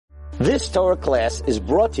This Torah class is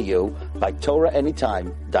brought to you by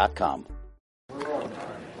TorahAnytime.com.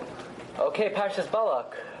 Okay, Parshas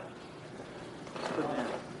Balak.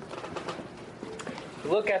 If you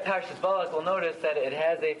look at Parshas Balak, we'll notice that it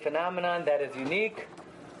has a phenomenon that is unique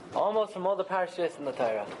almost from all the Parshas in the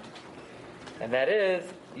Torah. And that is,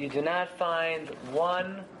 you do not find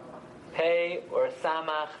one pei or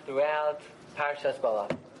samach throughout Parshas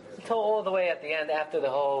Balak. Until all the way at the end, after the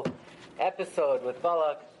whole episode with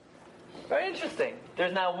Balak. Very interesting.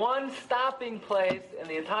 There's not one stopping place in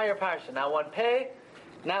the entire Parsha. Not one pei,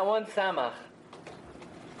 not one samach.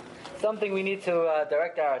 Something we need to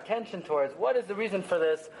direct our attention towards. What is the reason for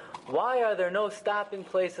this? Why are there no stopping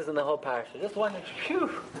places in the whole Parsha? Just one,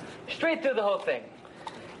 straight through the whole thing.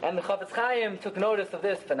 And the Chafetz Chaim took notice of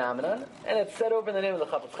this phenomenon, and it's said over in the name of the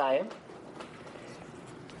Chafetz Chaim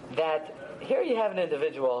that here you have an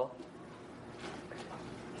individual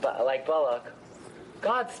like Balak.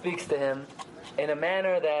 God speaks to him in a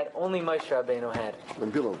manner that only Moshe Rabbeinu had.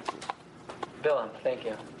 Bilam, thank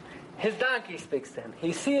you. His donkey speaks to him.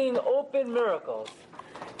 He's seeing open miracles.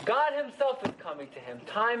 God himself is coming to him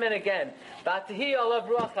time and again. V'atihi alav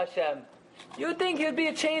ruach Hashem. You would think he would be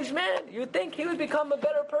a changed man. You would think he would become a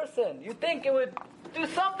better person. You would think it would do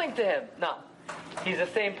something to him. No. He's the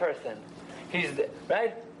same person. He's,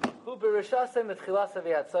 right? He's the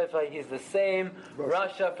same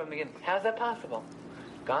Rasha from the beginning. How's that possible?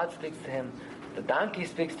 God speaks to him. The donkey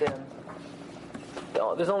speaks to him.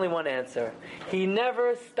 No, there's only one answer. He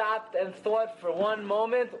never stopped and thought for one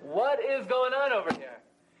moment, what is going on over here?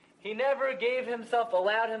 He never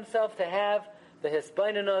allowed himself to have the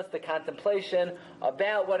hisbaininus, the contemplation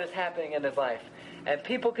about what is happening in his life. And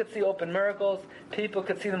people could see open miracles. People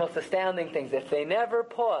could see the most astounding things. If they never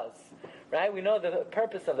pause, right? We know the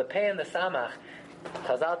purpose of the pei and the samach.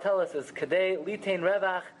 Chazal tell us is kadei litein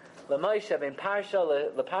revach l'moisha ben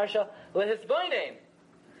parsha leparsha lehisbainim.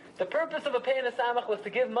 The purpose of a pei and a samach was to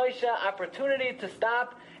give Moshe opportunity to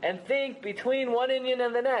stop and think between one Inyan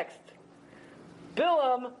and the next.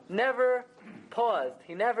 Bilam never paused.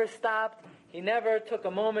 He never stopped. He never took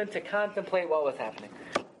a moment to contemplate what was happening.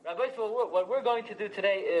 Rabbi, so what we're going to do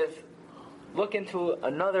today is look into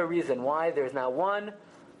another reason why there's not one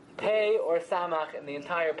pei or samach in the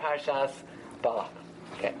entire Parshas Balak.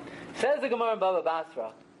 Okay. Says the Gemara in Baba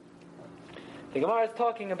Basra. The Gemara is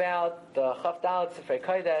talking about the Chaf Dalet Sifrei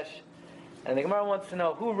Kodesh, and the Gemara wants to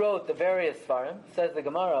know who wrote the various Svarim. Says the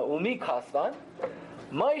Gemara, Umi Kasvan,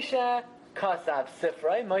 Moshe Kasav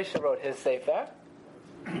Sifrei, Moshe wrote his Sefer,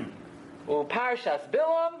 Parshas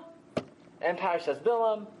Bilam, and Parshas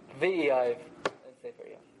Bilam, V'Iyov, and Sefer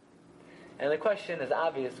Yov. And the question is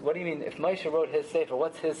obvious, what do you mean, if Moshe wrote his Sefer,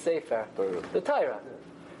 what's his Sefer? The Torah.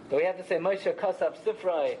 Do we have to say Moshe Kasav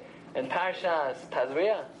Sifrei and Parshas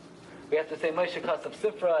Tazriah? We have to say Moshe Kasav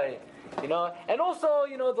Sifrei, and also,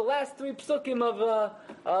 the last three psukim of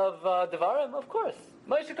Devarim, of course.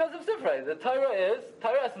 Moshe Kasav Sifrei. The Torah is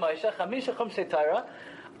Torah's Moshe, Chamisha Chumshei Torah,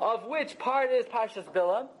 of which part is Parshas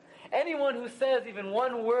Bilam. Anyone who says even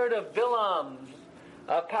one word of Bilam,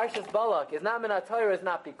 of Parshas Balak, is not Minat Torah, is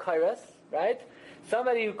not Bikairas, right?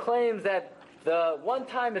 Somebody who claims that the one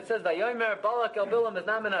time it says Vayomer Balak El Bilam is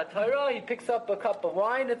not Minat Torah, he picks up a cup of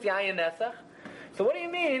wine, it's Yayin Nesach. So what do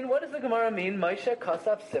you mean? What does the Gemara mean? Moshe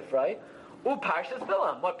Kasav Sifrei, Parshas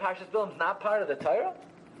Bilam. What, Parshas Bilam is not part of the Torah?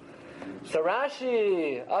 So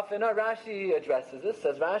Rashi addresses this.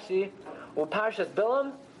 Says Rashi, Parshas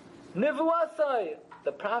Bilam, Nivuasai,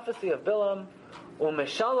 the prophecy of Bilam,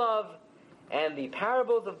 Meshalav, and the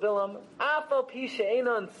parables of Bilam. Afal Pisha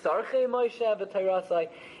Einon Sarchei Moshe v'Torasai.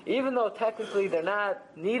 Even though technically they're not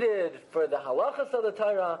needed for the halachas of the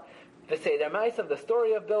Torah, the Seder Ma'is of the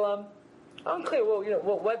story of Bilam. Unclear.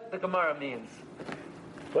 What the Gemara means.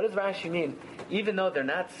 What does Rashi mean? Even though they're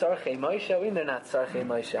not Sarchei Moshe, they're not Sarchei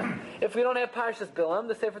Moshe. If we don't have Parshas Bilam,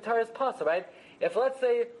 the Sefer Torah is possible, right? If, let's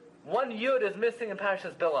say, one Yud is missing in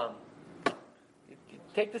Parshas Bilam, you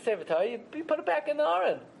take the Sefer Torah, you put it back in the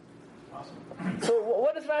Aron. Awesome. So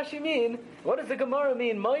what does Rashi mean? What does the Gemara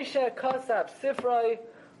mean? Moshe Kasav Sifrei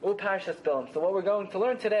Parshas Bilam. So what we're going to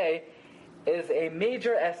learn today is a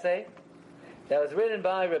major essay that was written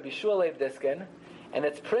by Rabbi Shua Leib Diskin, and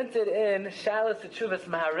it's printed in Shalas Teshuvas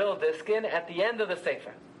Maharil Diskin at the end of the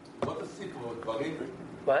Sefer. What is Sifra?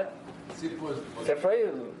 What?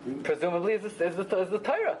 Sifra presumably is the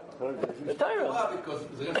Torah. The Torah. Because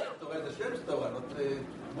the rest of the Torah is Hashem's Torah, not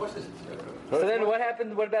Moshe's Torah. So then what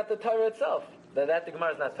happened? What about the Torah itself? That the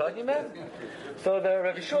Gemara is not talking about? So the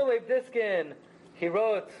Rabbi Shua Leib Diskin, he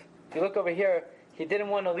wrote, if you look over here, he didn't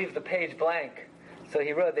want to leave the page blank. So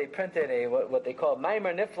they printed what they call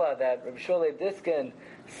Maimer Nifla, that Rabbi Shua Leib Diskin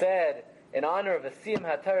said in honor of a Siyum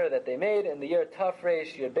HaTorah that they made in the year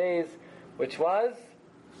Tafresh Yud Beis, which was,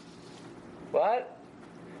 what?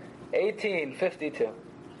 1852.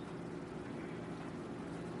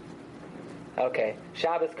 Okay,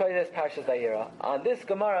 Shabbos Kodesh Parshas Vayera. On this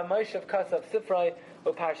Gemara, Moshe Kasav Sifrei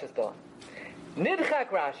uParshas Bilam. Nidchak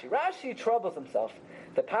Rashi. Rashi troubles himself.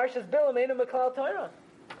 The Parshas Bilam ain't a Meklal Torah.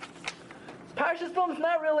 Parshas Bilam is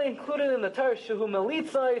not really included in the Torah Shehu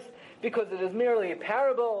Melitzos because it is merely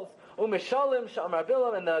parables. Umishalim Shamar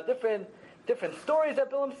Bilam and the different stories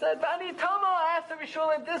that Bilam said. Vani Tama asked the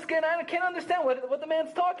Rishonim Diskin. I can't understand what the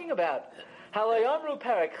man's talking about. Halayamru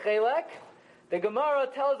Perek Chelek. The Gemara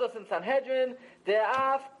tells us in Sanhedrin,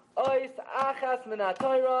 De'af ois achas min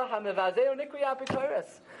ha-Torah ha-mevazeu nikri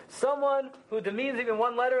apikoros. Someone who demeans even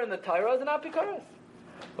one letter in the Torah is an apikoros.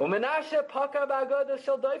 U'menashe pakar ba'agoda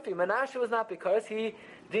shel doifi. Menashe was not apikoros. He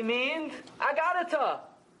demeaned agadata.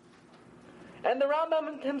 And the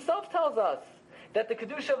Rambam himself tells us that the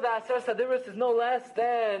kedusha of the Aser Sadiris is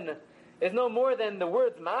no more than the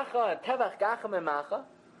words macha and tevach gacham and macha.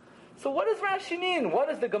 So what does Rashi mean? What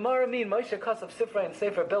does the Gemara mean? Moshe Kasav Sifrei and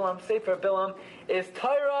Sefer Bilam. Sefer Bilam is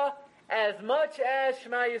Torah as much as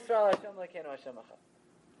Shema Yisrael Hashem Elokeinu Hashem Echad.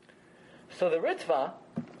 So the Ritva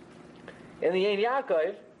in the Ein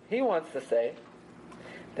Yaakov, he wants to say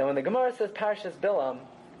that when the Gemara says Parshas Bilam,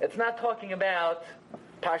 it's not talking about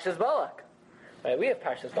Parshas Balak. Right? We have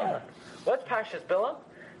Parshas Balak. What's Parshas Bilam?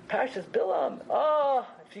 Parshas Bilam. Oh,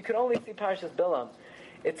 if you could only see Parshas Bilam.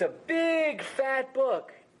 It's a big, fat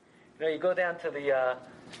book. You know, you go down to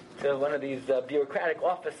to one of these bureaucratic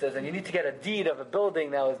offices, and you need to get a deed of a building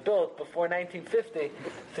that was built before 1950.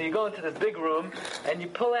 So you go into this big room, and you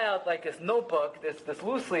pull out like this notebook, this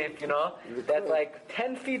loose leaf, that's like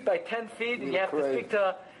 10 feet by 10 feet, and you have to speak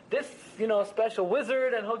to this, special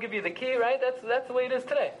wizard, and he'll give you the key, right? That's the way it is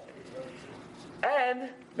today. And,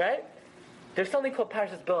 right, there's something called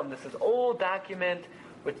Parshas Bilam. This is old document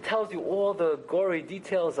which tells you all the gory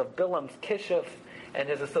details of Bilam's kishuf, and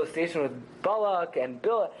his association with Balak and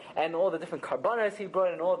Bill and all the different karbanos he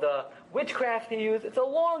brought and all the witchcraft he used. It's a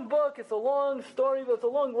long book. It's a long story. It's a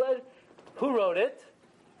long letter. Who wrote it?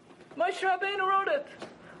 Moshe Rabbeinu wrote it.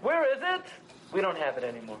 Where is it? We don't have it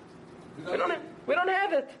anymore. We don't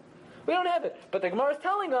have it. We don't have it. But the Gemara is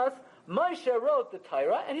telling us Moshe wrote the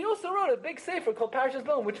Torah, and he also wrote a big sefer called Parshas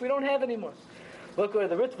Bilam, which we don't have anymore. Look where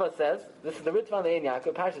the Ritva says. This is the Ritva on the Ein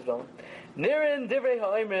Yaakov, Parshas Bilam. Nirin divrei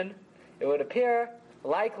ha'omrin. It would appear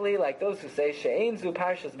likely, like those who say, She'ein zu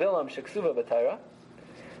Parshas Bilam sheksuva b'Torah.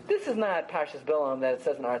 This is not Parshas Bilam that it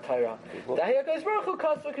says in our Torah. Dahiyakos Baruch Hu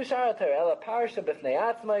kasav k'shar Torah, ela parsha b'fnei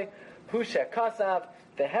atzmai, hu shekasav,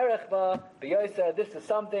 v'herech ba, b'yoser. This is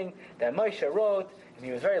something that Moshe wrote, and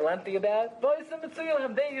he was very lengthy about.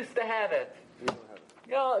 They used to have it.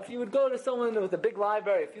 If you would go to someone with a big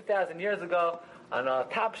library a few thousand years ago, on a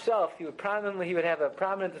top shelf, he would have a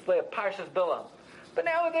prominent display of Parshas Bilam. But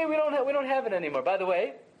nowadays we don't have it anymore. By the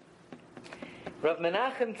way, Rav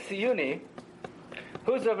Menachem Tziyuni,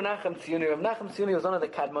 who's Rav Menachem Tziyuni? Rav Menachem Tziyuni was one of the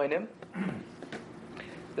Kadmonim.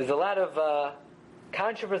 There's a lot of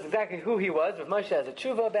controversy exactly who he was. Rav Moshe has a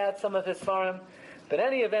tshuva about some of his farim. But in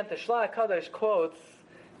any event, the Shlach Kadosh quotes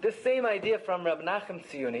this same idea from Rav Menachem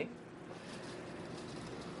Tziyuni.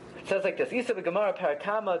 It says like this: Isa b'Gemara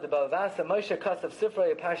Parakama de Balavasa Moshe Kasav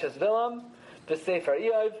Sifrei Parshas Bilam v'Sefer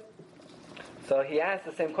Iyov. So he asked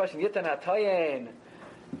the same question. Yitan hatayin.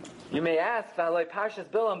 You may ask, "V'aloi Parshas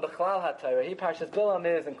Bilam b'chlal haTorah." He Parshas Bilam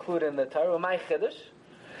is included in the Torah. Umay chiddush.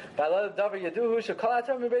 V'aloi davar yaduhu shekol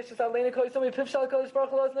haTorah mibeishas aleinu kol yisrael mipiv shal kodesh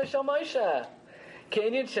baruch hu lozno shel Moshe.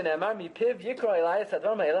 Ke'inyan shenemar mipiv yikra Elias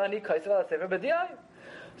hadvar ma'ela ani kosev al sefer b'diyai.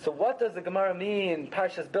 So what does the Gemara mean?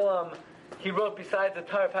 Parshas Bilam, he wrote besides the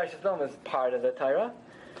Torah. Parshas Bilam is part of the Torah.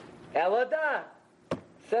 Elada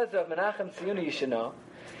says Rav Menachem Tziyuni, you should know.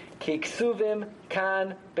 Ki ksuvim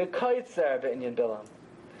kan bekoitzer be'inyan Bilam.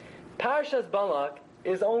 Parshas Balak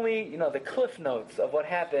is only, the cliff notes of what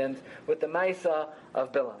happened with the Maisa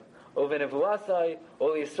of Bilam. Uvenevuasai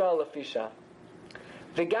ol Yisrael lefisha.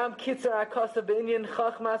 V'gam kitzer akasa be'inyan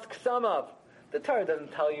chachmas ksamav. The Torah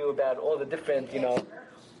doesn't tell you about all the different, the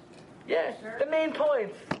main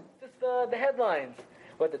points, just the headlines.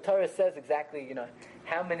 What the Torah says exactly,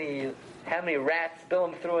 how many rats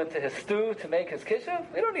Bilam threw into his stew to make his kishuv?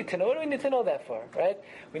 We don't need to know. What do we need to know that for, right?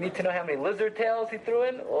 We need to know how many lizard tails he threw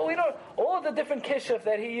in. Well, we know all the different kishuv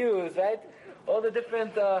that he used, right? All the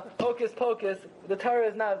different hocus pocus. The Torah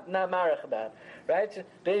is not marach about, right?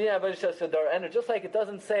 Just like it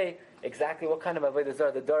doesn't say exactly what kind of avodah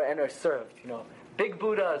zarah the Dor Ener served. big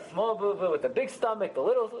Buddha, small Buddha with a big stomach, the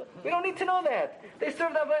little. We don't need to know that. They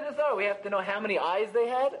served Avodah Zarah. We have to know how many eyes they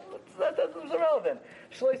had. That's irrelevant.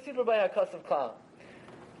 Shloi Sifra by HaKasav Klal.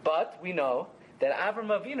 But we know that Avram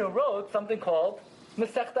Avinu wrote something called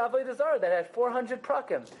Masechta Avodah Zarah that had 400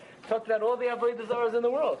 prakim. Talked about all the Avodah Zarahs in the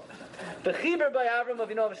world. The Chibur by Avram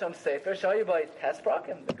Avinu Avasham Sefer Shayu by Tes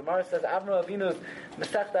prakim. The Gemara says Avram Avinu's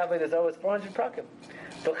Masechta Avodah Zarah was 400 prakim.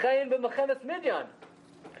 V'chein b'Mechemes Midyan.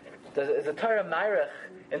 Is the Torah Ma'arech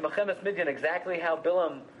in Mechemes Midyan exactly how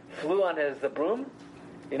Bilam flew on his broom?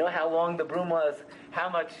 You know how long the broom was, how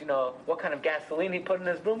much, what kind of gasoline he put in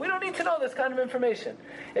his broom. We don't need to know this kind of information.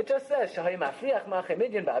 It just says, Shahai Mafriach Mache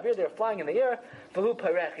Midyan Ba'avir, they're flying in the air, V'hu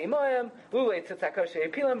Parech Imayim, V'hu Tzitzakar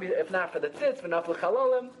She'epilim, if not for the tzitz, V'naf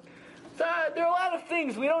L'chalolim. So there are a lot of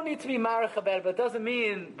things we don't need to be marach about, but it doesn't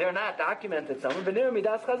mean they're not documented somewhere. B'nir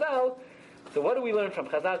Midas Chazal. So what do we learn from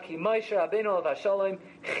Chazal? Ki Moshe Rabbeinu Alav Hashalom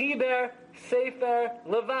Chiber Sefer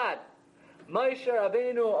Levad. Moshe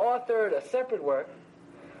Rabbeinu authored a separate work.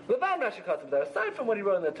 Levad Mashakatzim there, aside from what he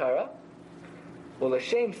wrote in the Torah.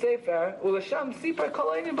 Ulashem Sefer, Ulasham Sipar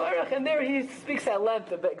Kolayin Barach, and there he speaks at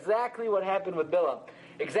length of exactly what happened with Bilam.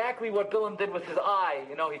 Exactly what Bilam did with his eye.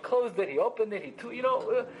 He closed it, he opened it,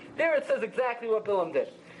 there it says exactly what Bilam did.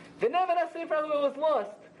 The Nevad Sefer was lost.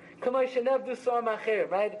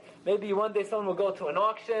 Right? Maybe one day someone will go to an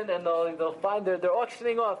auction and they'll find they're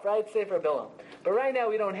auctioning off, right? Sefer Bilam. But right now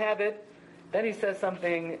we don't have it. Then he says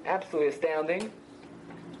something absolutely astounding.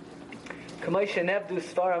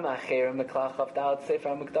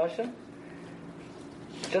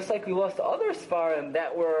 Just like we lost other Sfarim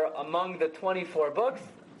that were among the 24 books.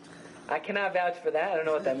 I cannot vouch for that. I don't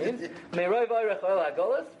know what that means.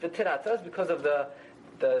 Because of the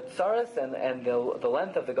tsaras and the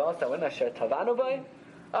length of the Galas that went Asher Tavanu by.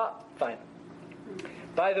 Fine.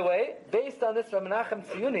 By the way, based on this from Menachem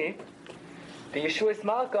Tziyuni, the Yeshuas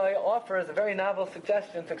Malkai offers a very novel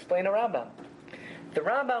suggestion to explain a Rambam. The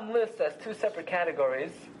Rambam lists as two separate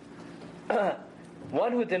categories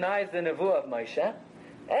one who denies the Nevuah of Moshe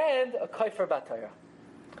and a Kaifer Batayra.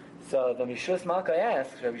 So the Yeshuas Malkai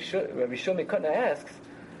asks, Rabbi Shumi Kutna asks,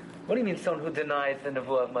 what do you mean someone who denies the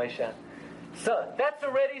Nevuah of Moshe? So that's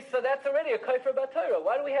already a Kaifer Batayra.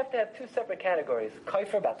 Why do we have to have two separate categories?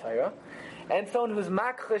 Kaifer Batayra and someone who's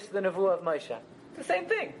makrish the Nevuah of Moshe. It's the same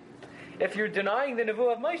thing. If you're denying the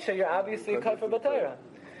Nevuah of Moshe, you're obviously a Kaifer Batayra.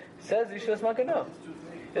 Says Yeshua Smaka, no.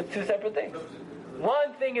 It's two separate things.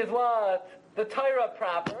 One thing is what? The Torah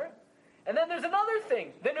proper. And then there's another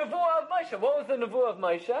thing. The Nevuah of Moshe. What was the Nevuah of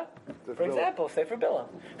Moshe? For example, Sefer Bilam.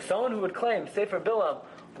 Someone who would claim Sefer Bilam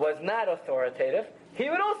was not authoritative, he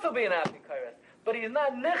would also be an Apikairis. But he's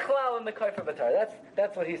not Nichlal in the Kaifer Batara.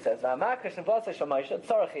 That's what he says. Why does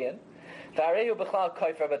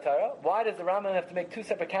the Rambam have to make two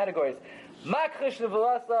separate categories? Makrish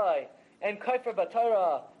Nevulasai and Kaifer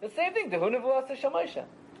Batara. The same thing. Dehu Nevulasai Shamasha.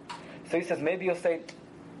 So he says maybe you'll say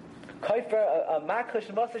Kaifer Makrish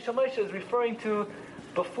Nevulasai Shamasha is referring to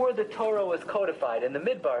before the Torah was codified. In the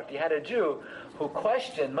Midbar, if you had a Jew who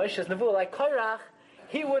questioned Moshe's Nevuah like Kairach,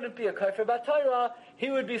 he wouldn't be a Kaifer Batara, he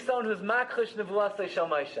would be someone who's Makrish Nevulasai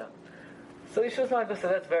Shamasha. So Yeshua Malka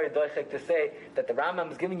said that's very doichik to say that the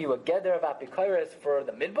Rambam is giving you a gather of Apikairis for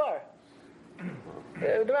the Midbar.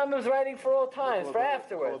 The Rambam is writing for all times, for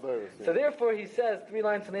afterwards. So therefore he says, 3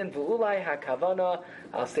 lines from the end, V'ulai HaKavana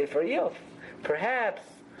al Sefer Iyov. Perhaps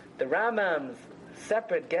the Rambam's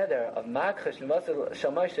separate gather of Makrish Nevulasai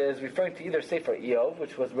Shamasha is referring to either Sefer Iyov,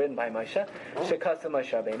 which was written by Moshe, Shekasu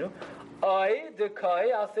Moshe Rabbeinu, I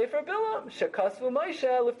dekai al Sefer Bilam shekasvu Moshe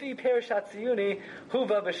lefi Parashat Tziyuni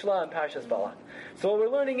huva b'shla and Parshas Balak. So what we're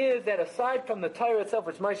learning is that aside from the Torah itself,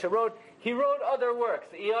 which Moshe wrote, he wrote other works.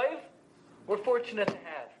 The Eiv, we're fortunate to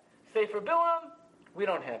have. Sefer Bilam, we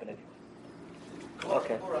don't have it anymore.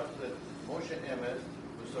 Okay. Moshe Emes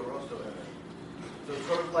was Soroso Emes. So it's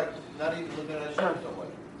sort of like not even looking at Hashem so much.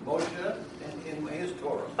 Moshe and in his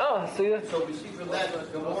Torah. Oh, so we see from that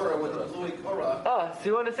Gemara with the Louis Korah. Oh, so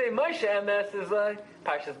you want to say Moshe Emes is like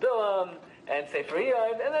Parshas Bilam and Sefer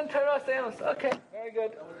Eiv, and then Torah Emes. Okay, very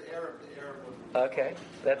good. That was the Arab. Okay,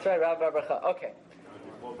 that's right, Rabbi Baruch. Okay.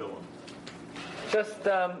 Just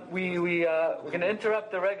we're going to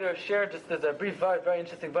interrupt the regular share. Just as a brief, very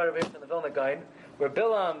interesting part of the Vilna Gaon, where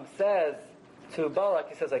Bilam says to Balak,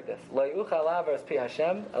 he says like this: "Lo yuchal avers pi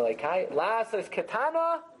Hashem alekai la'asos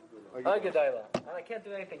ketana agedayla." And I can't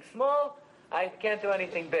do anything small. I can't do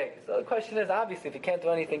anything big. So the question is, obviously, if he can't do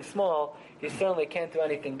anything small, he certainly can't do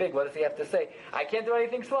anything big. What does he have to say? I can't do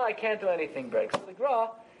anything small. I can't do anything big. So the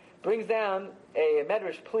Gra brings down a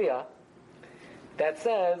Medrash Pliya that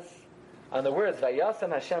says on the words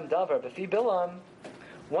Vayasam Hashem Davar B'fi Bilam,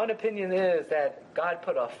 One opinion is that God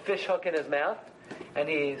put a fish hook in his mouth, and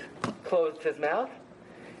he closed his mouth.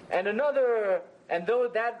 And another, and though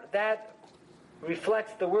that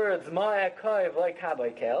reflects the words Ma'akayv like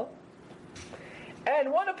Habaykel.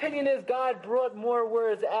 And one opinion is God brought more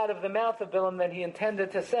words out of the mouth of Bilam than he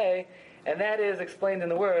intended to say, and that is explained in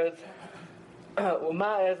the words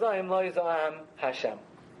Ma'azayim lo yizam Hashem.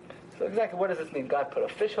 So exactly what does this mean? God put a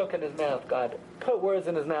fish hook in his mouth. God put words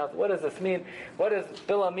in his mouth. What does this mean? What does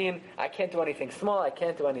Bilam mean? I can't do anything small. I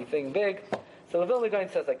can't do anything big. So the Vilna Gaon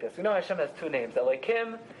says like this. We know Hashem has two names,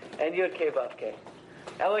 Elokim and Yud Kei Vav Kei.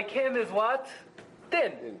 Elokim is what?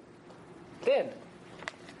 Din.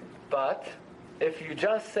 But if you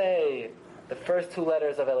just say the first two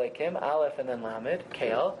letters of Elokim, Aleph and then Lamed,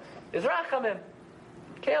 Keil, is Rachamim.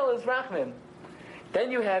 Keil is Rachamim. Then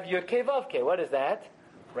you have Yud Kei Vav Kei. What is that?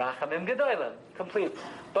 Rachamim Gedolim. Complete.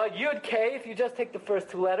 But Yud Kei, if you just take the first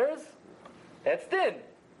two letters, that's Din.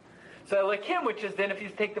 So Elokim, which is Din, if you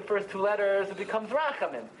take the first two letters, it becomes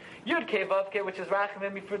Rachamim. Yud Kei Vav Kei, which is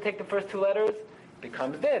Rachamim, if you take the first two letters, it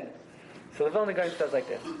becomes Din. So the Vilna Gaon says like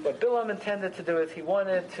this. What Bilam intended to do is he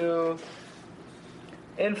wanted to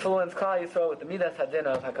influence Klal Yisrael with the Midas Hadin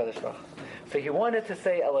of HaKadosh Baruch Hu. So he wanted to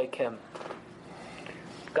say Elokim.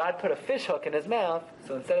 God put a fish hook in his mouth,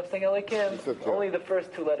 so instead of saying Elokim, only the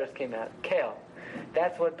first two letters came out. Keil.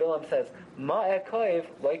 That's what Bilam says. Ma'akayv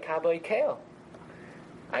like Habai Keil.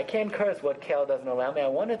 I can't curse what Keil doesn't allow me. I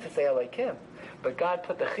wanted to say Elokim. But God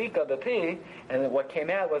put the chika, the P, and what came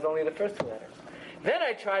out was only the first two letters. Then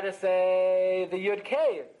I try to say the Yud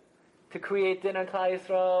Kei to create Din on Klal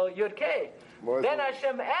Yisrael, Yud Kei. Then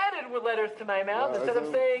Hashem added letters to my mouth. Instead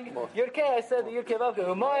of saying Yud Kei, I said the Yud Kei Vav Kei.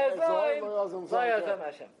 Ma'azayim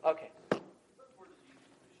Hashem. Okay.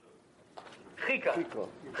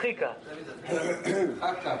 Chika.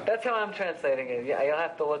 That's how I'm translating it. Yeah, you'll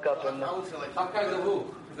have to look up. I would say like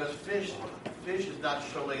because fish is not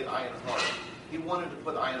sholei ayin hara. He wanted to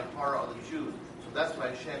put ayin hara on the Jews, so that's why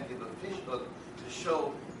Hashem gave a fish hook to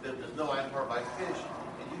show that there's no ayin hara by fish,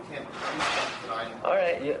 and you can't put ayin hara. All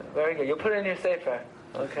right, very good. You'll put it in your sefer.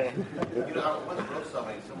 Okay. I once wrote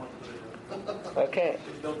something. Someone put it in. Okay.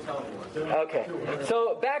 Don't tell anyone. Okay.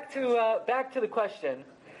 So back to the question.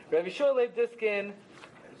 Rabbi Shua Leib Diskin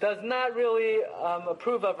does not really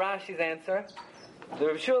approve of Rashi's answer. The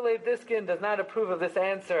Rabbi Shua Leib Diskin does not approve of this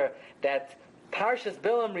answer that Parshas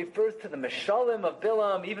Bilam refers to the Meshalim of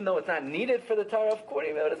Bilam, even though it's not needed for the Torah. Of course,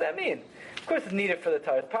 what does that mean? Of course it's needed for the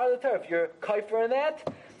Torah. It's part of the Torah. If you're kaifer in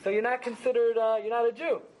that, so you're not considered, you're not a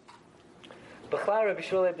Jew. B'chlal, Rabbi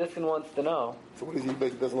Shua Leib Diskin wants to know. So what is he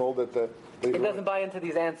doesn't hold that... He doesn't buy into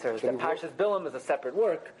these answers. That Parshas Bilam is a separate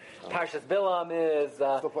work. Parshas Bilam is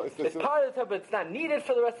it's part of the Torah, but it's not needed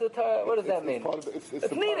for the rest of the Torah. What does that mean?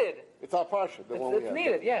 It's needed. It's our Parsha. It's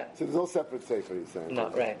needed, yeah. So there's no separate sefer, he's saying. No,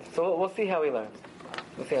 right. So we'll see how he learns.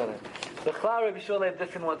 The Chlal Rabbi Shua Leib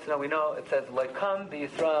Diskin wants to know. We know it says Laikam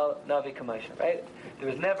B'Yisrael Navi Kamosha, right? There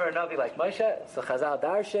was never a Navi like Moshe. So Chazal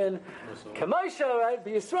Darshan Kamosha, right?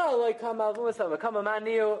 B'Yisrael Laikam Avumasa Vakam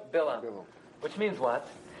Amaniu Bilam, which means what?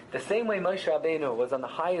 The same way Moshe Rabbeinu was on the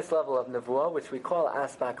highest level of Nevuah, which we call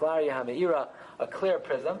Aspaklaria HaMeira, a clear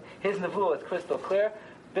prism. His Nevuah was crystal clear.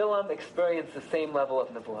 Bilam experienced the same level of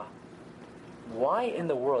Nevuah. Why in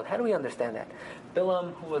the world? How do we understand that?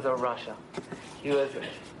 Bilam, who was a Rasha, he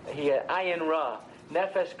had Ayin Ra,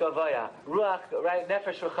 Nefesh Gavaya, Ruach, right?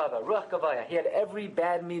 Nefesh Rechava, Ruach Gavaya. He had every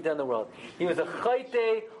bad midah in the world. He was a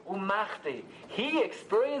Chayte Umachti. He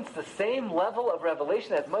experienced the same level of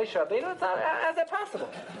revelation as Moshe Rabbeinu. How's that possible?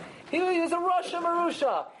 He was a Rasha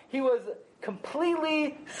Marusha. He was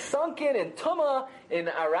completely sunken in Tumah, in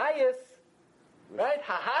Arayas, right?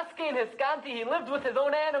 Hahaskin Hiskanti. He lived with his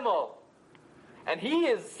own animal. And he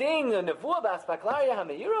is seeing the Nevuah B'Aspaklaria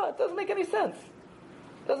HaMeira. It doesn't make any sense.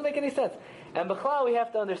 And B'chlal, we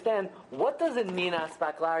have to understand, what does it mean,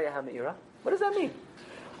 Aspaklaria HaMeira? What does that mean?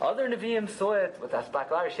 Other Nevi'im saw it with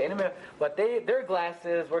Aspaklaria Sheinimir, but their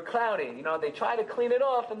glasses were cloudy. They tried to clean it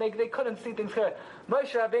off, and they couldn't see things clear.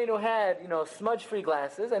 Moshe Rabbeinu had, smudge-free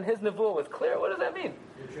glasses, and his Nevuah was clear. What does that mean?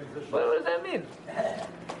 What does that mean?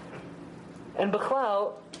 And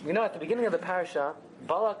B'chlal, at the beginning of the parasha,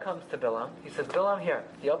 Balak comes to Bilam. He says, Bilam, here.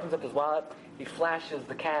 He opens up his wallet. He flashes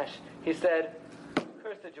the cash. He said,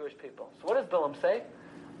 curse the Jewish people. So what does Bilam say?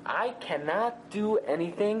 I cannot do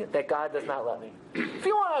anything that God does not let me. If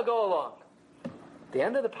you want to go along. At the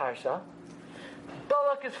end of the parasha,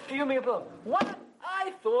 Balak is fuming at Bilam. What?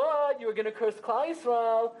 I thought you were going to curse Klal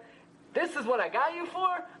Yisrael. This is what I got you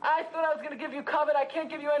for? I thought I was going to give you covet. I can't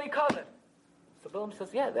give you any covet. So Bilam says,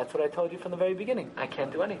 yeah, that's what I told you from the very beginning. I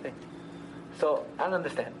can't do anything. So, I don't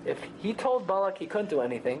understand. If he told Balak he couldn't do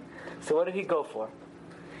anything, so what did he go for?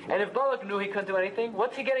 And if Balak knew he couldn't do anything,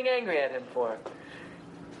 what's he getting angry at him for?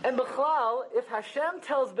 And Bichlal, if Hashem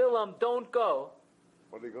tells Bilam, don't go,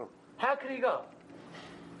 Where did he go? how could he go?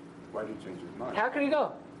 Why did he change his mind? How could he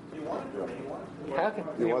go? He wanted to. He wanted to. How could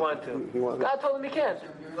he want to? He wanted God told him he can't.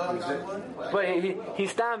 God wanted anyway. But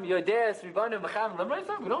he's tam yoderes ribanim macham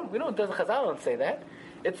lemrayzah. We don't. Doesn't Chazal don't say that.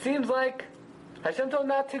 It seems like Hashem told him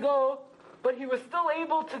not to go, but he was still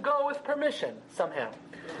able to go with permission somehow.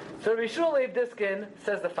 So Rabbi Shmuel Leib Diskin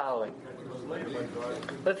says the following.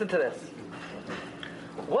 Listen to this.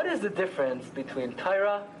 What is the difference between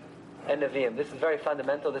Torah and Nevi'im? This is very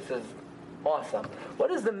fundamental. This is awesome.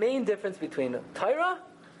 What is the main difference between Torah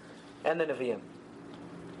and the Nevi'im?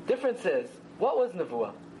 Difference is, what was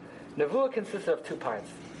Nevuah? Nevuah consisted of two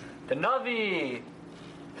parts. The Navi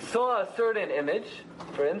saw a certain image.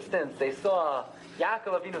 For instance, they saw,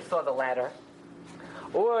 Yaakov Avinu saw the ladder.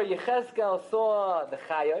 Or Yechezkel saw the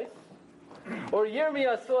chayos. Or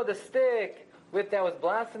Yirmiyah saw the stick that was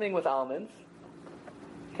blossoming with almonds.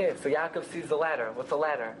 Okay, so Yaakov sees the ladder. What's a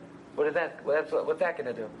ladder? What's that going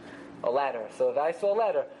to do? A ladder. So if I saw a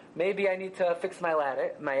ladder, maybe I need to fix my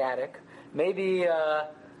attic. Maybe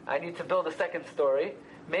I need to build a second story.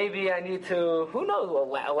 Maybe I need to, who knows,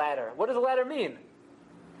 a ladder. What does a ladder mean?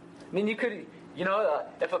 I mean, you could,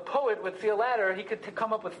 if a poet would see a ladder, he could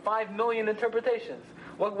come up with 5 million interpretations.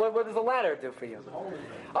 What does a ladder do for you?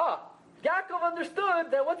 Yaakov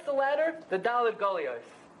understood that what's the ladder? The Daled Golios.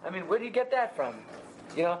 I mean, where do you get that from?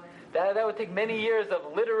 That would take many years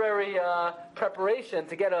of literary preparation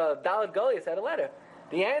to get a Daled Golios out of ladder.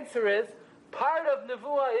 The answer is, part of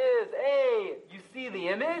Nevuah is, A, you see the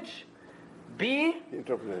image, B,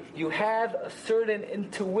 interpretation. you have a certain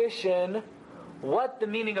intuition what the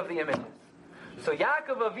meaning of the image is. So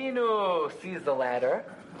Yaakov Avinu sees the ladder,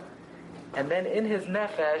 and then in his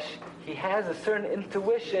nefesh, he has a certain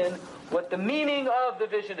intuition what the meaning of the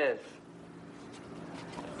vision is.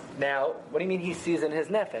 Now, what do you mean he sees in his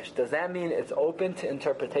nefesh? Does that mean it's open to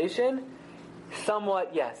interpretation?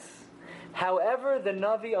 Somewhat, yes. However, the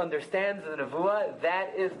Navi understands the Nevuah,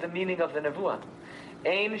 that is the meaning of the Nevuah.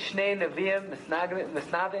 Ein shnei neviim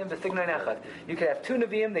misnavim b'signon echad. You could have two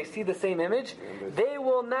Nevi'im, they see the same image, they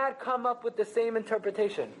will not come up with the same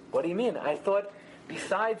interpretation. What do you mean? I thought,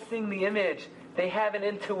 besides seeing the image, they have an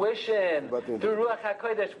intuition through Ruach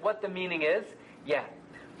HaKodesh what the meaning is. Yeah,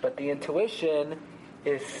 but the intuition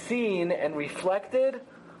is seen and reflected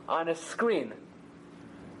on a screen.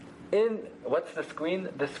 What's the screen?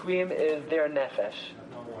 The screen is their nefesh.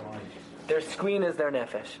 Their screen is their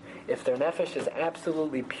nefesh. If their nefesh is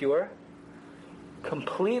absolutely pure,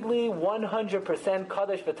 completely 100%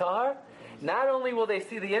 kadosh v'tahar, not only will they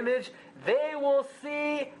see the image, they will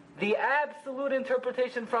see the absolute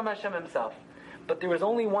interpretation from Hashem Himself. But there was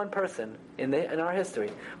only one person in our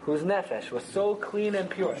history whose nefesh was so clean and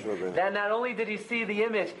pure that not only did he see the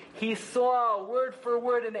image, he saw word for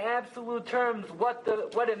word in absolute terms what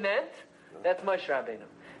it meant. That's Moshe Rabbeinu.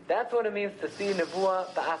 That's what it means to see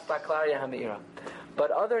Nevuah ba'aspa klarya ha'meira. But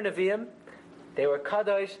other Nevi'im, they were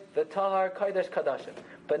kadosh, v'tahar, kadosh, kadashim.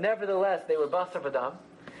 But nevertheless, they were basar v'dam,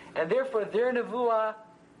 and therefore their Nevuah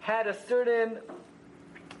had a certain,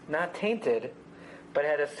 not tainted, but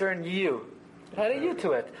had a certain you. It had a you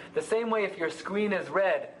to it. The same way if your screen is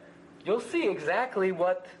red, you'll see exactly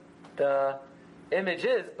what the image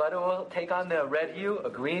is, but it will take on the red hue, a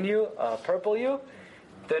green hue, a purple hue.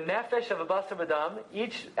 The nefesh of a basar v'dam,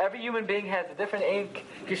 every human being has a different ink.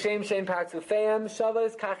 Kishem shein partzufeim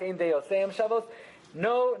shavos, kach ein deoseim shavos.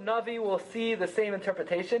 No Navi will see the same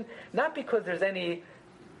interpretation, not because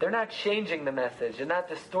they're not changing the message, they're not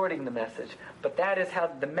distorting the message, but that is how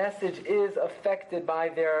the message is affected by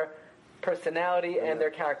their personality and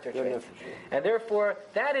their character traits. And therefore,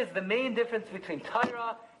 that is the main difference between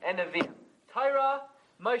Torah and Nevi'im. Torah,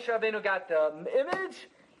 Moshe Rabbeinu got the image,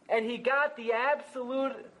 and he got the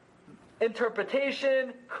absolute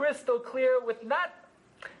interpretation, crystal clear, with not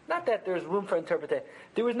that there's room for interpretation.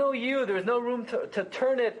 There was no there was no room to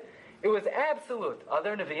turn it. It was absolute.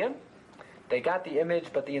 Other Nevi'im, they got the image,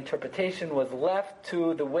 but the interpretation was left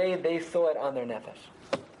to the way they saw it on their nefesh.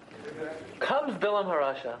 Comes Bilam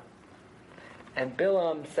Harasha, and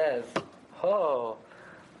Bilam says, "Oh,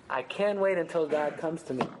 I can't wait until God comes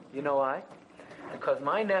to me." You know why? Because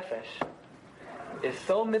my nefesh is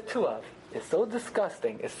so mituav, is so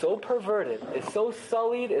disgusting, is so perverted, is so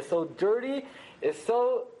sullied, is so dirty, is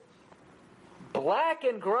so black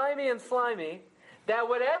and grimy and slimy, that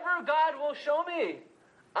whatever God will show me,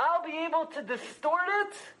 I'll be able to distort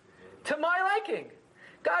it to my liking.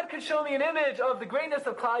 God could show me an image of the greatness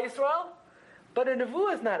of Klal Yisrael, But a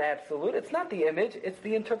nevuah is not absolute. It's not the image. It's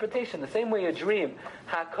the interpretation. The same way a dream.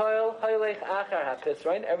 Hakoil hoylech achar hapis,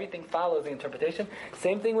 right? Everything follows the interpretation.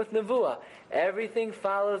 Same thing with nevuah. Everything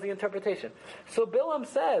follows the interpretation. So Bilam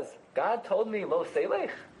says, God told me lo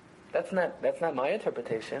selech. That's not my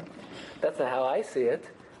interpretation. That's not how I see it.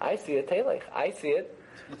 I see it telech. I see it.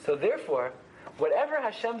 So therefore, whatever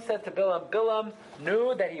Hashem said to Bilam, Bilam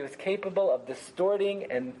knew that he was capable of distorting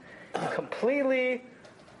and completely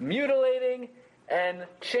mutilating and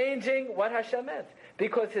changing what Hashem meant.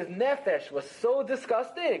 Because his nefesh was so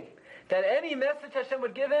disgusting that any message Hashem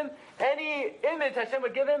would give him, any image Hashem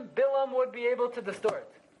would give him, Bilam would be able to distort.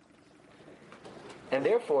 And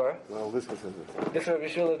therefore, this is it. this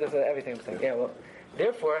is everything I'm saying. Yeah, well,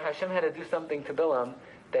 therefore Hashem had to do something to Bilam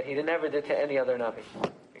that he never did to any other Navi,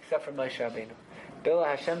 except for Moshe Rabbeinu.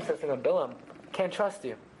 Hashem says to him, Bilam, I can't trust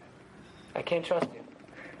you. I can't trust you.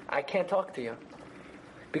 I can't talk to you.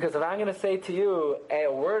 Because if I'm going to say to you a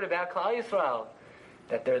word about Klal Yisrael,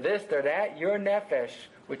 that they're this, they're that, your nefesh,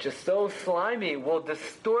 which is so slimy, will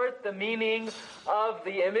distort the meaning of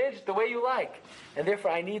the image the way you like. And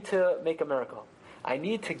therefore I need to make a miracle. I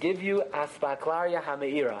need to give you aspaklaria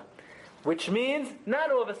hameira, which means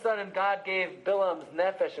not all of a sudden God gave Bilam's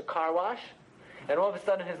nefesh a car wash, and all of a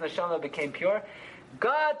sudden his neshama became pure.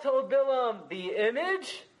 God told Bilam the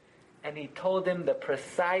image, and he told him the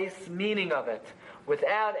precise meaning of it,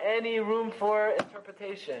 without any room for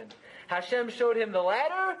interpretation. Hashem showed him the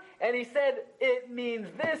ladder, and he said, it means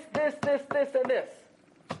this, this, this, this, and this.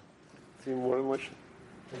 See more than Moshe.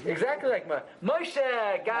 Exactly like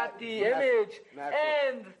Moshe got the image,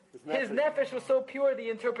 and his nefesh was so pure, the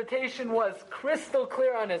interpretation was crystal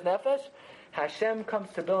clear on his nefesh. Hashem comes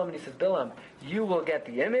to Bilam and he says, Bilam, you will get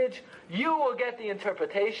the image, you will get the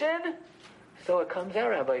interpretation. So it comes out,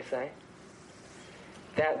 Rabbi say,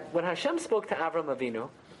 that when Hashem spoke to Avram Avinu,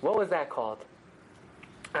 what was that called?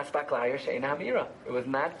 Aspaklayer Shein Hamira. It was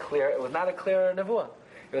not clear. It was not a clear nevuah.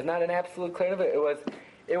 It was not an absolute clear nevuah.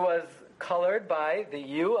 It was colored by the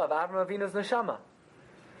you of Avram Avinu's neshama.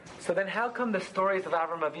 So then how come the stories of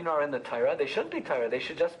Avram Avinu are in the Torah? They shouldn't be Torah. They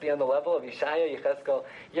should just be on the level of Yeshaya, Yecheskel,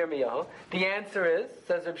 Yirmiyahu. The answer is,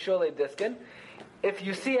 says Reb Shua Leib Diskin, if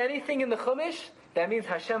you see anything in the Chumash, that means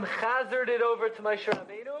Hashem chazered it over to Moshe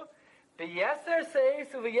Rabbeinu. V'yeser seis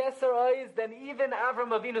u'v'yeser eyes, then even Avram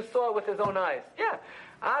Avinu saw it with his own eyes. Yeah,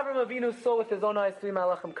 Avram Avinu saw with his own eyes 3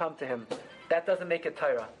 malachim come to him. That doesn't make it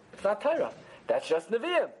Torah. It's not Torah. That's just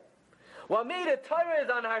Nevi'im. What made it Torah is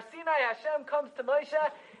on Har Sinai, Hashem comes to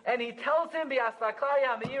Moshe and he tells him, B'aspaklari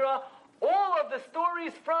ha'meira, all of the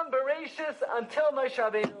stories from Bereshis until Moshe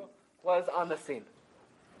Rabbeinu was on the scene.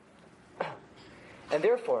 And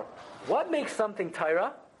therefore, what makes something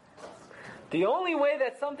Torah? The only way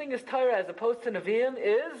that something is Torah as opposed to Nevi'im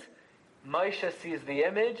is Moshe sees the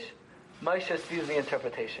image, Moshe sees the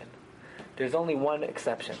interpretation. There's only one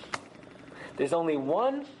exception. There's only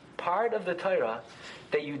one part of the Torah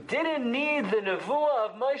that you didn't need the Nevuah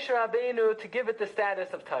of Moshe Rabbeinu to give it the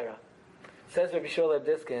status of Torah. Says Rabbi Shua Leib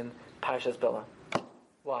Diskin, Parshas Bilam.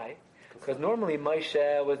 Why? Because normally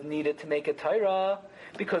Moshe was needed to make a Torah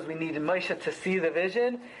because we needed Moshe to see the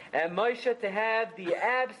vision and Moshe to have the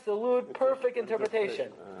absolute perfect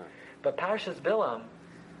interpretation. But Parshas Bilam,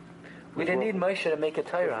 we didn't need Moshe to make a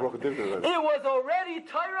Torah. It was already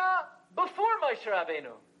Torah before Moshe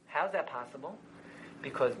Rabbeinu. How's that possible?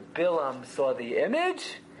 Because Bilam saw the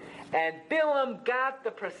image and Bilam got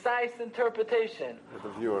the precise interpretation.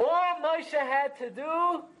 All Moshe had to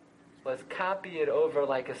do was copy it over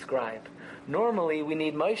like a scribe. Normally, we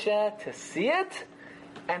need Moshe to see it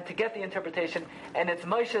and to get the interpretation, and it's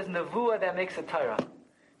Moshe's nevuah that makes it Torah.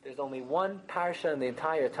 There's only one parsha in the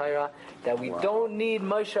entire Torah that we don't need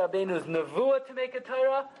Moshe Rabbeinu's nevuah to make it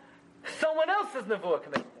Torah. Someone else's nevuah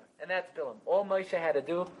can make it Torah, and that's Bilam. All Moshe had to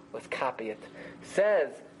do was copy it. Says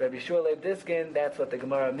Rabbi Shua Leib Diskin, that's what the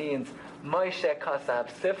Gemara means. Moshe Kasav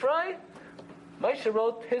Sifrei. Moshe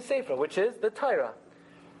wrote his sefer, which is the Torah.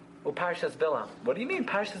 Parshas Bilam. What do you mean?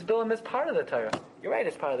 Parshas Bilam is part of the Torah. You're right,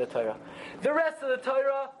 it's part of the Torah. The rest of the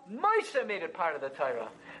Torah, Moshe made it part of the Torah.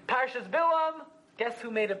 Parshas Bilam, guess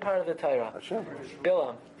who made it part of the Torah? Hashem.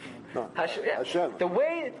 Bilam. No, Hashem.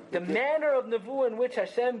 The manner of nevuah in which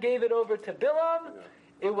Hashem gave it over to Bilam,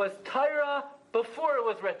 it was Torah before it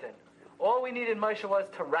was written. All we needed Moshe was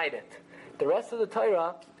to write it. The rest of the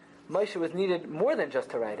Torah, Moshe was needed more than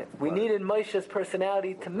just to write it. We needed Moshe's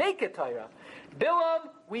personality to make it Torah. Bilam,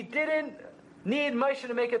 we didn't need Moshe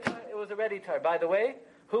to make it Torah. It was already Torah. By the way,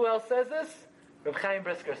 who else says this? Reb Chaim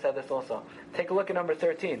Brisker said this also. Take a look at number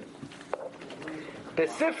 13.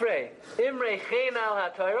 Besifrei Imrei Chen al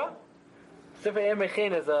HaTorah. Sifrei Imrei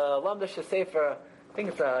Chen is a Lamda Shesefer I think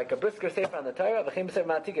it's like a brisker sefer on the Torah. V'chein b'sefer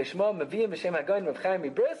Ma'atik Shmo Meviyim b'shem Hagoyin Rav Chaim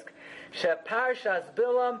Brisk sheParshas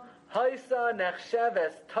Bilam Haisa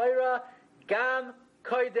Nechsheves Torah Gam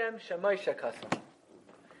Koidem Shemoshe Kasam.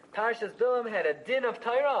 Parshas Bilam had a din of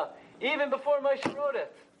Torah even before Moshe wrote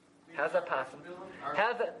it. How's that possible?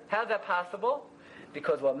 How's that possible?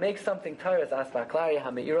 Because what makes something Torah is Asma Klari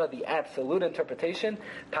HaMeira, the absolute interpretation.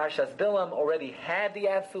 Parshas Bilam already had the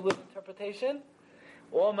absolute interpretation.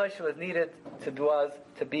 All Moshe was needed to do was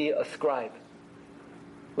to be a scribe.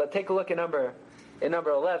 Let's take a look in number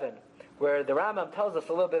 11, where the Rambam tells us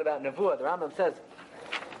a little bit about Nevuah. The Rambam says,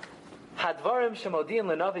 Hadvarim shemodin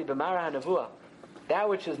lenavi b'mara hanevuah. That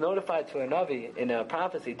which is notified to a Navi in a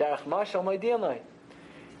prophecy, Darach Mashal Moedian Lai.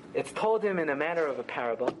 It's told him in a manner of a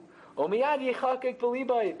parable. And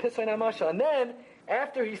then,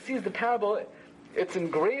 after he sees the parable, it's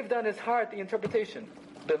engraved on his heart, the interpretation.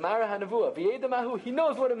 He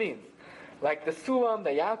knows what it means. Like the Suam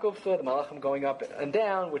that Yaakov saw, the Malachim going up and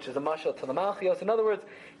down, which is a mashal to the Malchios. In other words,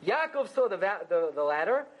 Yaakov saw the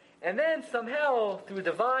ladder, and then somehow, through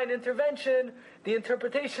divine intervention, the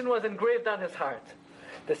interpretation was engraved on his heart.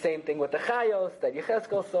 The same thing with the Chayos that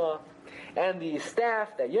Yechezkel saw, and the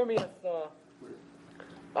staff that Yirmiyah saw.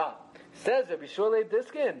 Says Rabbi Shmuel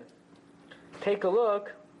Diskin. Take a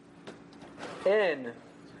look in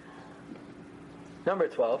number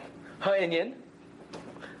 12. Ha'inyan.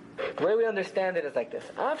 The way we understand it is like this.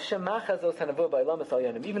 Even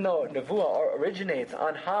though Nevuah originates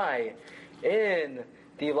on high in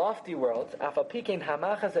the lofty worlds,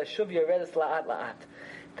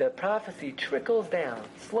 the prophecy trickles down,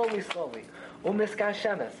 slowly,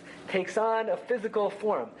 takes on a physical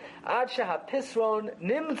form. That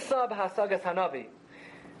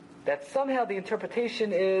somehow the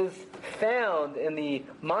interpretation is found in the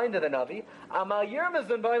mind of the Navi.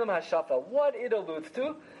 What it alludes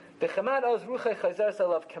to,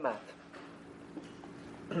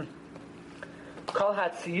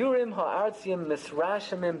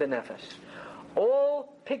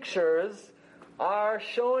 all pictures are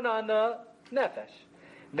shown on the nefesh.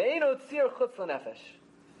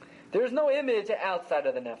 There's no image outside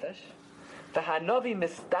of the nefesh. The Hanavi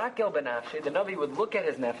mistakel benafshe, the Navi would look at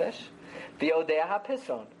his nefesh, the odea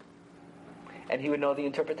hapisron, and he would know the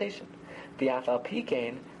interpretation. The afal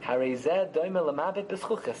pikein harezed doime lamabit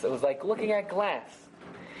b'schuchis. It was like looking at glass.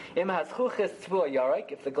 Im haschuchis tzvua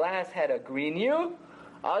yarek. If the glass had a green hue,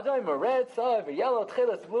 adoim a red, sav, a yellow,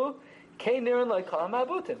 tchilas blue, kein nirin like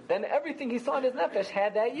mabutin. Then everything he saw in his nefesh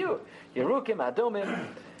had that hue. Yerukim adomim.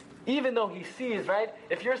 Even though he sees, right?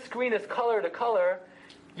 If your screen is color to color,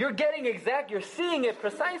 you're seeing it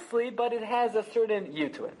precisely, but it has a certain hue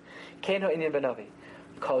to it. Kein ha'inyan b'navi.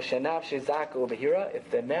 Kol shenav shezak ubehira.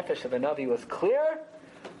 If the nefesh of the Navi was clear,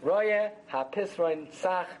 roye hapisroin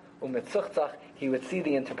tzach umetzuchtzach, he would see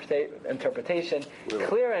the interpretation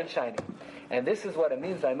clear and shining. And this is what it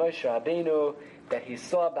means by Moshe Rabbeinu, that he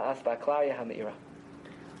saw ba'as ba'klaya ha'meira.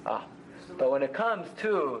 But when it comes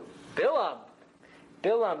to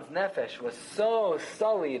Bilam's nefesh was so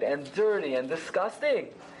sullied and dirty and disgusting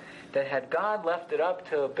that had God left it up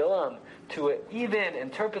to Bilam to even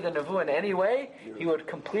interpret the Nevuah in any way, he would have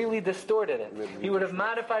completely distorted it. He would have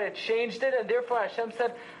modified it, changed it, and therefore Hashem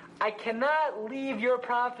said, I cannot leave your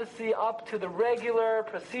prophecy up to the regular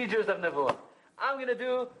procedures of Nevuah. I'm going to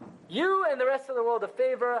do you and the rest of the world a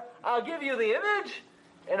favor. I'll give you the image,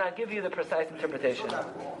 and I'll give you the precise interpretation.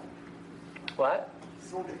 What?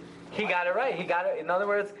 He got it right. In other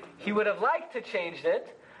words, he would have liked to change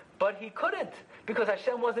it, but he couldn't, because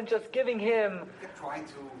Hashem wasn't just giving him.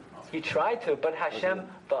 He tried to, but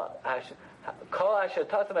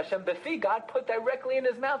God put directly in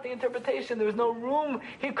his mouth the interpretation. There was no room.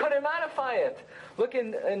 He couldn't modify it. Look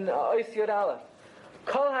in Ois Yod Aleph.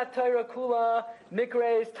 Kol HaTorah Kula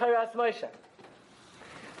Mikreis Torahs Moshe.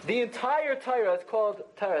 The entire Torah is called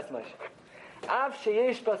Torahs Moshe. Av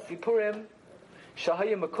sheyesh ba sipurim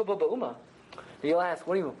shahayim makubal ba'uma. You'll ask,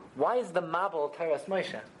 what do you mean? Why is the Mabul Torahs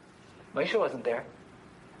Moshe? Moshe wasn't there.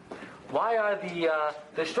 Why are the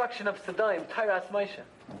destruction of Sodom Torahs Moshe?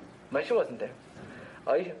 Moshe wasn't there.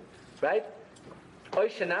 Right?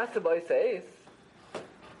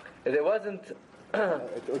 It wasn't.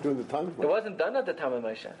 During the time of Moshe. It wasn't done at the time of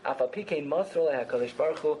Moshe. Afapikein Masrul HaKadosh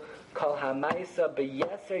Baruch Hu Kol HaMaisa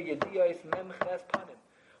Beyeser Yediyos Memches Panim.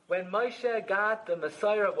 When Moshe got the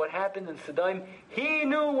Messiah of what happened in Sodom, he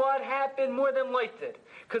knew what happened more than Lot did.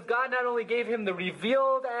 Because God not only gave him the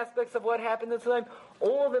revealed aspects of what happened in Sodom,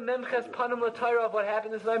 all the Memches Panim L'Torah of what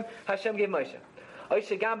happened in Sodom, Hashem gave Moshe.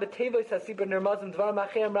 Aside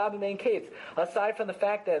from the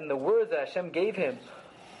fact that in the words that Hashem gave him,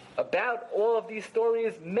 About all of these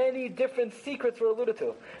stories, many different secrets were alluded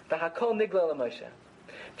to. V'hakol nigla l'Moshe.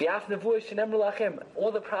 V'af nevuah shenemru lachem.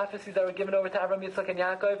 All the prophecies that were given over to Avram, Yitzchak, and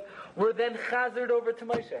Yaakov were then chazered over to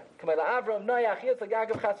Moshe. K'may la'Avram, Noach, Yitzchak,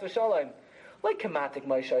 Yaakov, Chas v'Shalom. Like Kematik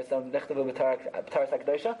Moshe, some nechtavu b'Taras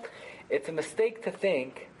HaKadoshah. It's a mistake to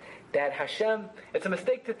think that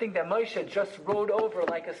Moshe just wrote over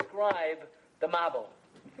like a scribe the Mabul.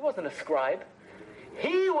 He wasn't a scribe.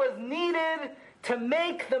 He was needed to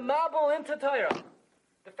make the Mabul into Torah.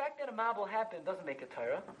 The fact that a Mabul happened doesn't make it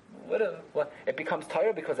Torah. What? It becomes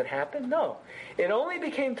Torah because it happened? No. It only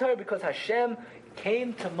became Torah because Hashem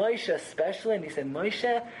came to Moshe especially, and he said,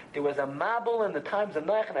 Moshe, there was a Mabul in the times of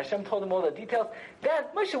Noach, and Hashem told him all the details.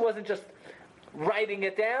 That Moshe wasn't just writing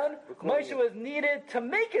it down. Moshe was needed to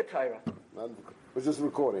make it Torah. It was just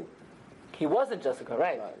recording. He wasn't just a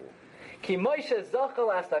right. Ki Moshe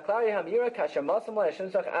zachal astaklari hamira kasher masam la Hashem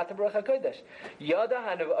zach atabrach hakodesh yada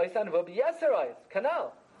hanav oisan v'b yeserais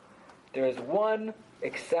kanal. There is one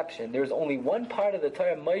exception. There is only one part of the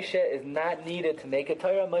Torah Moshe is not needed to make a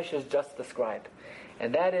Torah. Moshe is just the scribe,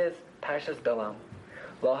 and that is Parshas Bilam.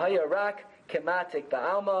 Lo haya rak kematik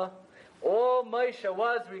ba'alma. All Moshe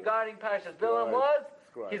was regarding Parshas Bilam was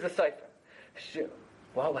he's a cipher.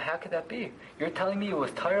 Well, how could that be? You're telling me it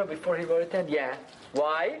was Torah before he wrote it down? Yeah.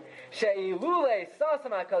 Why? If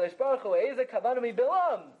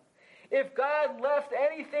God left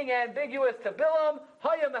anything ambiguous to Bilam,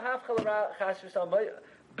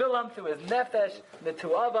 Bilam through his nefesh,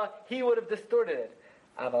 netuava, he would have distorted it.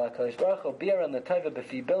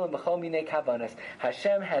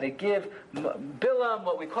 Hashem had to give Bilam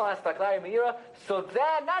what we call Astaklari Meira, so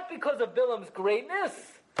that, not because of Bilam's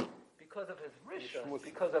greatness, because of his rishus,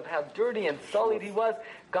 because of how dirty and sullied he was,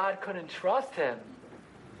 God couldn't trust him.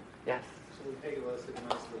 Yes? So we take a look at the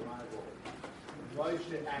Master of Bible.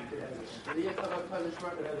 Moshe acted as a shliach of HaKadosh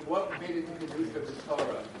Baruch Hu, and what made it into the of the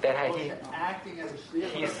Torah? That Moshe acting as a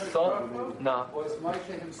shliach he of HaKadosh saw, Baruch Hu? no. Or was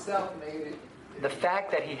Moshe himself made it? The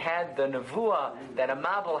fact that he had the nevuah, that a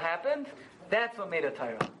mabul happened, that's what made it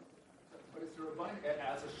Torah. But it's a reminder,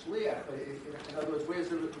 as a shliach, but in other words, where's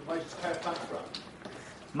Moshe's kayach come from?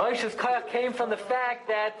 Moshe's kayach came from the fact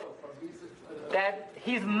that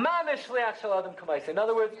he's mamish shliach shel adam k'maisa. In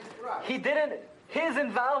other words, his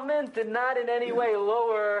involvement did not in any way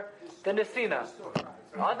lower the nesina.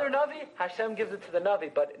 Other Navi, Hashem gives it to the Navi,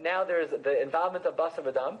 but now there's the involvement of Basar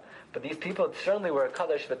V'Dam, but these people certainly were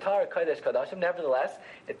Kadosh V'Tar, Kodesh Kadashim. Nevertheless,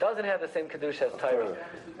 it doesn't have the same Kedusha as Torah.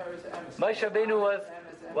 Moshe Rabbeinu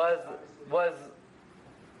was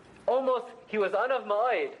almost, he was Anav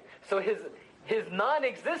Ma'id, so his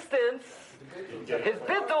non-existence, his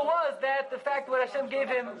bittul was that the fact what Hashem gave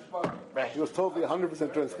him, right. He was totally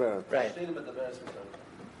 100% transparent. Right.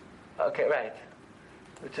 Okay, right.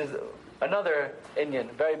 Which is another Indian,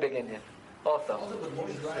 very big Indian, also.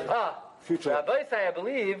 Future. Rabbi Isai, I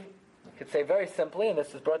believe, you could say very simply, and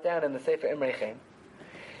this is brought down in the Sefer Imrei Chaim,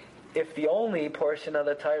 if the only portion of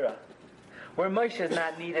the Torah where Moshe is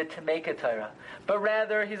not needed to make a Torah, but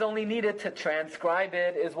rather he's only needed to transcribe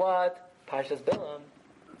it, is what? Parshas Bilam.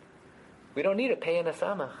 We don't need a Pei and a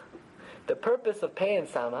Samach. The purpose of Pei and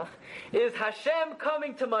Samach is Hashem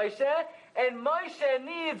coming to Moshe, and Moshe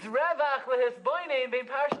needs Revach lehisboinen bein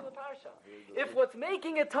parsha leparsha. If what's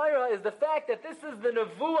making it Torah is the fact that this is the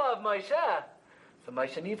nevuah of Moshe, so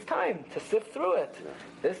Moshe needs time to sift through it.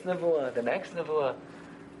 This nevuah, the next nevuah.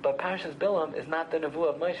 But Parshas Bilam is not the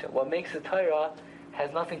nevuah of Moshe. What makes it Torah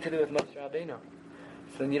has nothing to do with Moshe Rabbeinu.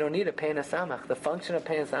 So then you don't need a Pei and a Samach. The function of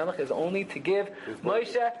Pei and Samach is only to give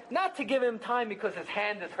Moshe, not to give him time because his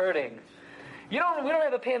hand is hurting. We don't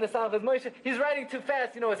have a Pei and a Samach with Moshe. He's writing too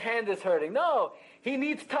fast, his hand is hurting. No, he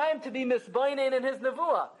needs time to be misbainin in his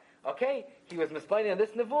nevuah. Okay? He was misbainin in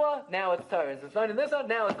this nevuah, now it's Torah. He's misbainin in this one,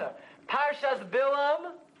 now it's Torah. Parshas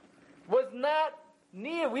Bilam was not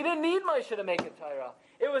near. We didn't need Moshe to make it Torah.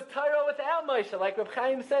 It was Torah without Moshe. Like Reb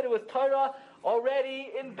Chaim said, it was Torah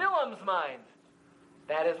already in Bilam's mind.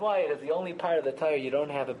 That is why it is the only part of the Torah you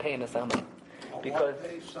don't have a Pei and a Samach. Because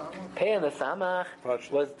Pei and the Samach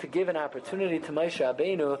was to give an opportunity to Moshe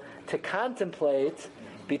Rabbeinu to contemplate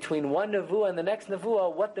between one nevuah and the next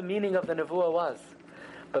nevuah what the meaning of the nevuah was.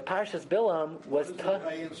 But Parshas Bilam was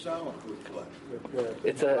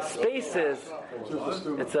it's a spaces.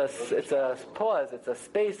 It's a pause. It's a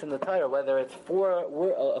space in the Torah, whether it's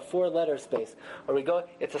a four-letter space or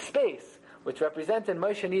it's a space which represented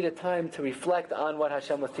Moshe needed time to reflect on what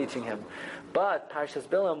Hashem was teaching him. But Parshas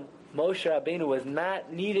Bilam, Moshe Rabbeinu was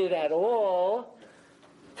not needed at all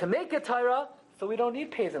to make a Torah, so we don't need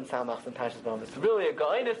Peis and Samachs in Parshas Bilam. It's really a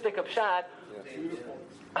Gaonistic pshat,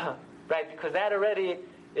 right? Because that already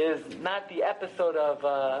is not the episode of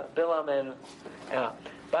Bilam and...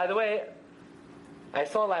 By the way, I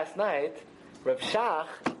saw last night Rav Shach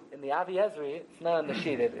in the Avi Ezri. It's not on the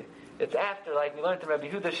sheet. It's after, like we learned in Rabbi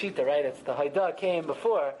Yehuda Shita, right? It's the Haidah came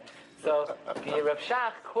before. So the Rav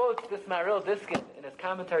Shach quotes this Maharil Diskin in his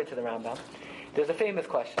commentary to the Rambam. There's a famous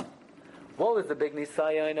question. What was the big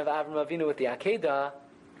nisayon of Avram Avinu with the Akedah?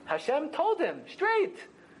 Hashem told him straight.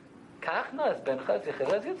 Hashem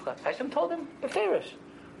told him beferish.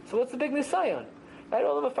 So what's the big nisayon? Right?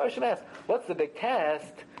 All the Mefarshim ask, what's the big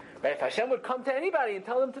test? Right? If Hashem would come to anybody and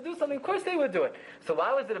tell them to do something, of course they would do it. So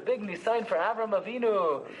why was it a big nisayon for Avram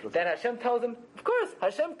Avinu that Hashem tells him? Of course,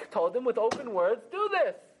 Hashem told him with open words, do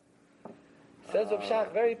this. Says Rav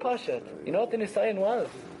Shach, very pashut. You know what the nisayon was?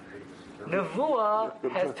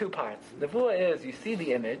 Nevuah has two parts. Nevuah is you see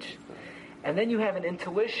the image, and then you have an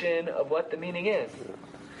intuition of what the meaning is.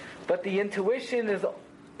 But the intuition is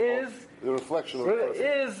the reflection of the person.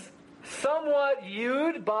 Is somewhat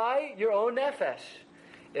viewed by your own nefesh.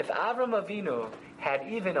 If Avram Avinu had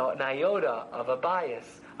even an iota of a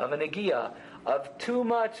bias, of a negia, of too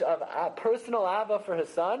much of a personal ava for his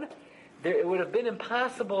son, it would have been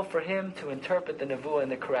impossible for him to interpret the nevuah in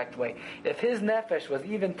the correct way. If his nefesh was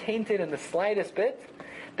even tainted in the slightest bit,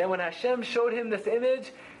 then when Hashem showed him this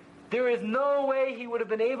image, there is no way he would have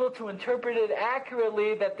been able to interpret it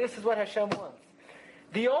accurately that this is what Hashem wants.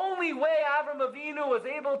 The only way Avram Avinu was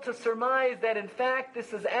able to surmise that in fact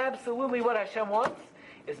this is absolutely what Hashem wants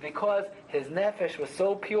is because his nefesh was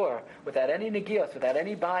so pure, without any negios, without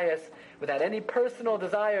any bias, without any personal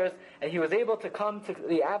desires, and he was able to come to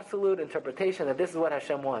the absolute interpretation that this is what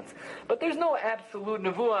Hashem wants. But there's no absolute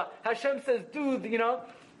nevuah. Hashem says, dude,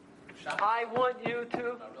 I want you to...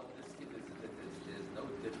 There's no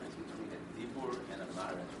difference between a dibur and a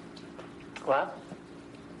mareh. What?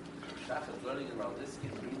 Shach is learning in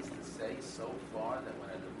Raldiskin means to say so far that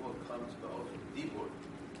when a nevuah comes to dibur,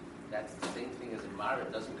 that's the same thing as a mareh.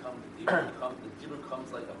 It doesn't come, the dibur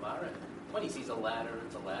comes like a mareh. When he sees a ladder,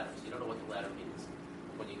 it's a ladder. So you don't know what the ladder means.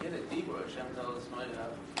 When you get a dibur, Hashem tells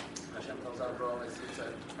Avraham,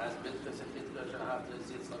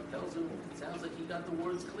 tells him, it sounds like he got the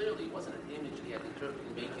words clearly. It wasn't an image that he had to interpret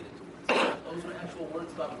and make it into words. Those were actual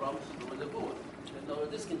words about Avraham and the Nebuah. No,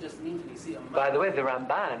 this can just mean when you see a mareh. By the way, the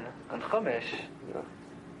Ramban on Chumash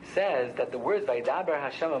says that the words Vayidaber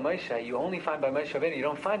Hashem el Moshe you only find by Moshe Rabbeinu. You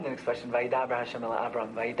don't find an expression Vayidaber Hashem el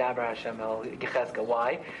Avram, Vayidaber Hashem el Yechezkel.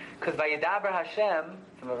 Why? Because Vayidaber Hashem,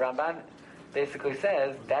 from the Ramban, basically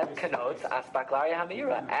says that connotes Aspaklaria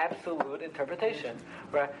Hameira, absolute interpretation.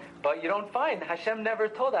 Right? But you don't find Hashem never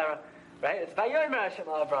told Avram, right? It's Vayomer Hashem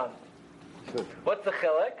el Avram. What's the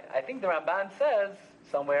chilek? I think the Ramban says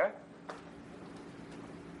somewhere.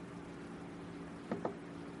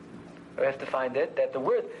 We have to find it, that the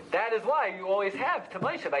word, that is why you always have to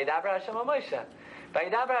Moshe, Vayidaber Hashem al Moshe.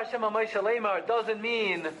 Vayidaber Hashem al Moshe Leimar doesn't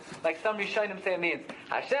mean, like some Rishonim say it means,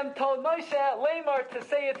 Hashem told Moshe Leimar to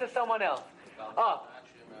say it to someone else.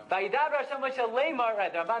 Vayidaber Hashem Moshe Leimar,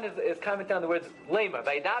 right, the Ramban is commenting on the words Leimar,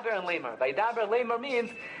 Vayidaber and Leimar. Vayidaber Leimar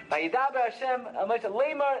means, Vayidaber Hashem al Moshe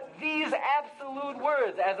Leimar, these absolute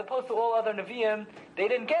words, as opposed to all other Nevi'im, they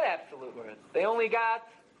didn't get absolute words. They only got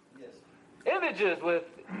images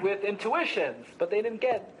with intuitions, but they didn't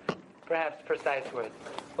get perhaps precise words.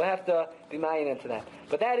 We'll have to be mayin into that.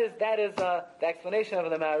 But that is the explanation of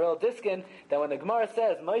the Maharil Diskin that when the Gemara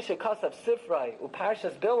says Moshe Kasav Sifrai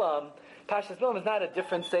Uparshas Bilam, Parshas Bilam is not a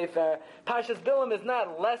different sefer. Parshas Bilam is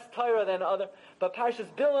not less Torah than other. But Parshas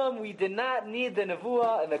Bilam, we did not need the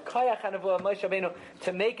Nevuah and the Koyach HaNevuah of Moshe Rabbeinu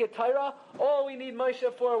to make it Torah. All we need Moshe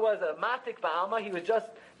for was a Matik Ba'alma. He was just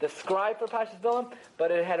the scribe for Parshas Bilam,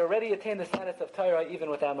 but it had already attained the status of Torah even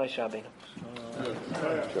without Moshe Rabbeinu.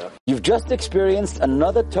 You've just experienced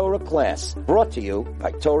another Torah class brought to you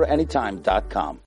by TorahAnytime.com.